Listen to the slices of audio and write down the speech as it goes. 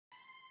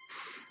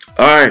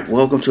Alright,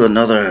 welcome to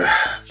another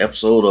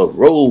episode of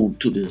Road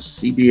to the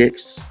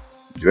CBX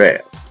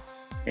Draft.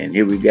 And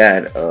here we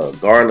got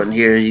Garland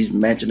here. He's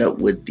matching up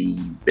with the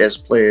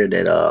best player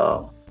that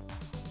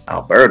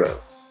Alberta,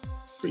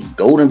 the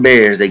Golden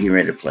Bears, they get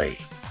ready to play.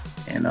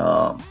 And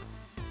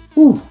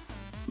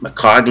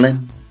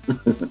McCoglin,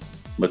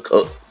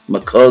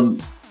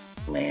 McCug,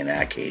 man,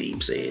 I can't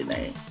even say his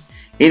name.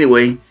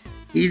 Anyway,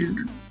 he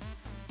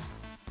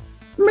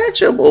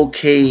match up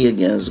okay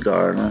against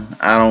Garland.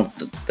 I don't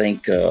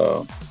think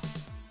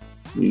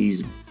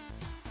he's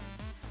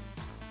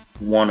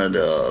one of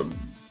the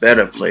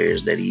better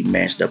players that he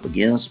matched up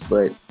against,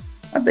 but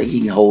I think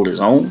he can hold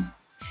his own.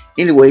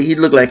 Anyway, he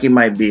looked like he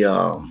might be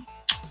a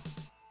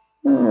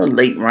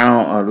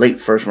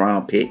late first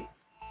round pick.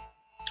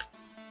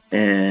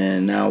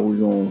 And now we're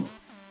gonna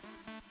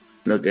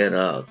look at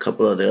a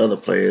couple of the other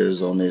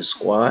players on this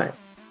squad.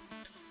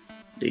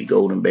 The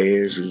Golden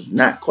Bears, who's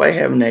not quite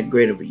having that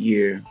great of a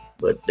year,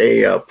 but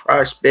they are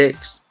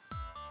prospects.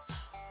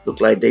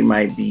 Look like they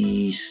might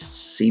be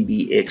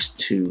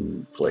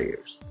CBX2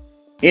 players.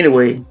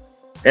 Anyway,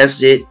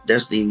 that's it.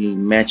 That's the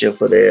matchup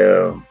for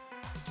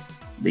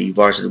the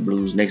Varsity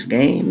Blues next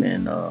game,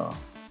 and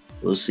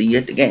we'll see you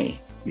at the game.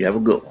 You have a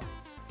good one.